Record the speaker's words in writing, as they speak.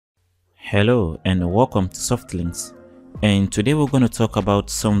Hello and welcome to Softlinks, and today we're going to talk about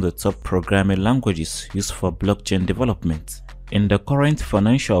some of the top programming languages used for blockchain development. In the current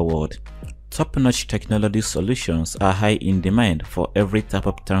financial world, top-notch technology solutions are high in demand for every type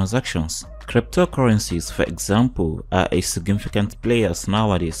of transactions. Cryptocurrencies, for example, are a significant players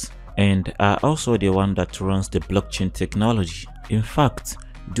nowadays and are also the one that runs the blockchain technology. In fact,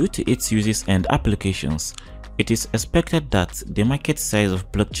 due to its uses and applications, it is expected that the market size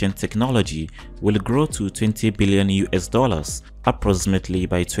of blockchain technology will grow to $20 billion approximately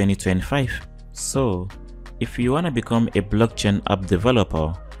by 2025. So, if you want to become a blockchain app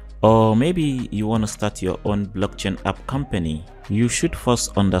developer, or maybe you want to start your own blockchain app company, you should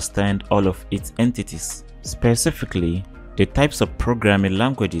first understand all of its entities, specifically the types of programming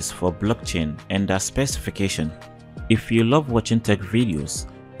languages for blockchain and their specification. If you love watching tech videos,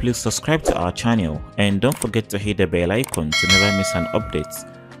 please subscribe to our channel and don't forget to hit the bell icon to never miss an update.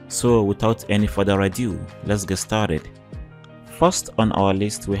 So without any further ado, let's get started. First on our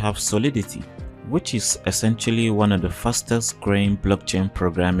list we have SOLIDITY, which is essentially one of the fastest growing blockchain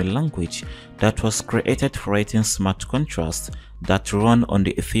programming language that was created for writing smart contracts that run on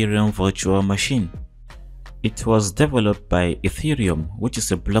the Ethereum virtual machine. It was developed by Ethereum, which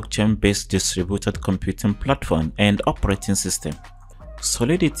is a blockchain-based distributed computing platform and operating system.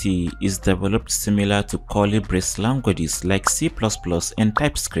 Solidity is developed similar to curly-brace languages like C++ and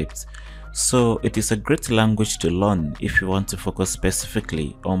TypeScript, so it is a great language to learn if you want to focus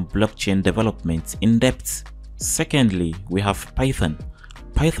specifically on blockchain development in depth. Secondly, we have Python.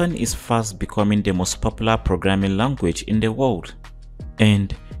 Python is fast becoming the most popular programming language in the world.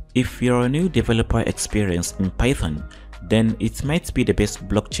 And if you're a new developer experienced in Python, then it might be the best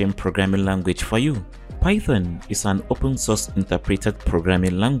blockchain programming language for you. Python is an open source interpreted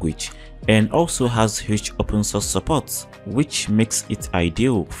programming language and also has huge open source support, which makes it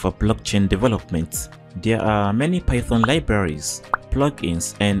ideal for blockchain development. There are many Python libraries,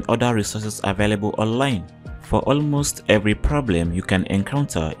 plugins, and other resources available online for almost every problem you can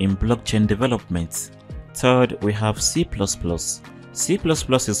encounter in blockchain development. Third, we have C++. C++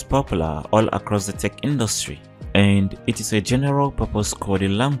 is popular all across the tech industry, and it is a general-purpose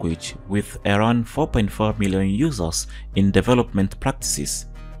coding language with around 4.4 million users in development practices.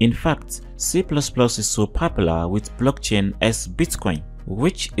 In fact, C++ is so popular with blockchain as Bitcoin,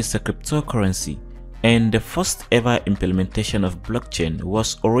 which is a cryptocurrency, and the first ever implementation of blockchain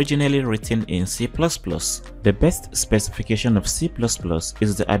was originally written in C++. The best specification of C++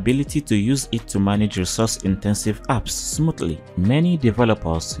 is the ability to use it to manage resource-intensive apps smoothly. Many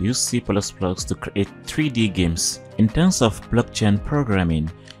developers use C++ to create 3D games. In terms of blockchain programming,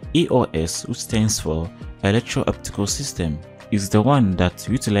 EOS, which stands for Electro-Optical System, is the one that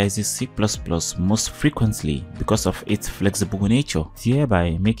utilizes C++ most frequently because of its flexible nature,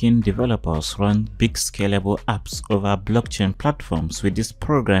 thereby making developers run big scalable apps over blockchain platforms with this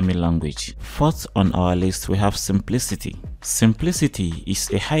programming language. Fourth on our list we have Simplicity. Simplicity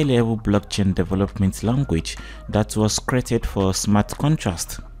is a high-level blockchain development language that was created for smart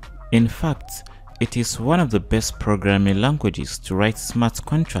contracts. In fact, it is one of the best programming languages to write smart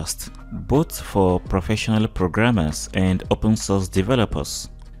contracts, both for professional programmers and open source developers.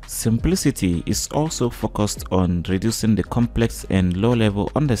 Simplicity is also focused on reducing the complex and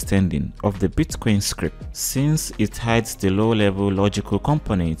low-level understanding of the Bitcoin script, since it hides the low-level logical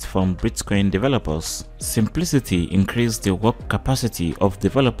components from Bitcoin developers. Simplicity increases the work capacity of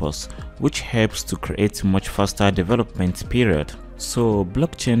developers, which helps to create much faster development period. So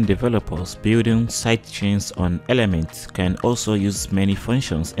blockchain developers building sidechains on Element can also use many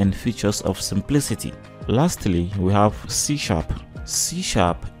functions and features of Simplicity. Lastly, we have C#. C#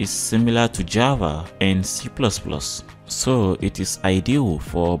 is similar to Java and C++, so it is ideal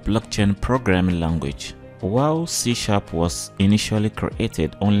for blockchain programming language. While C# was initially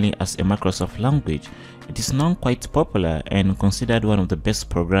created only as a Microsoft language, it is now quite popular and considered one of the best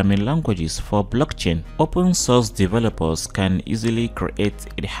programming languages for blockchain. Open source developers can easily create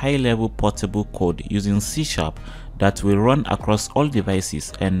a high-level portable code using C# that will run across all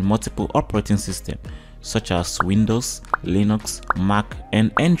devices and multiple operating systems, such as Windows, Linux, Mac,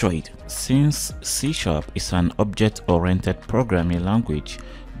 and Android. Since C# is an object-oriented programming language,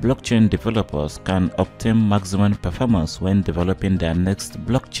 blockchain developers can obtain maximum performance when developing their next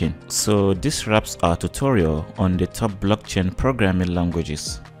blockchain. So this wraps our tutorial on the top blockchain programming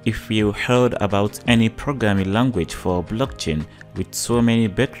languages. If you heard about any programming language for blockchain with so many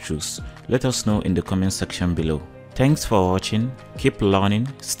breakthroughs, let us know in the comment section below. Thanks for watching, keep learning,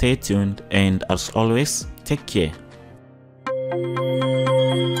 stay tuned, and as always, take care.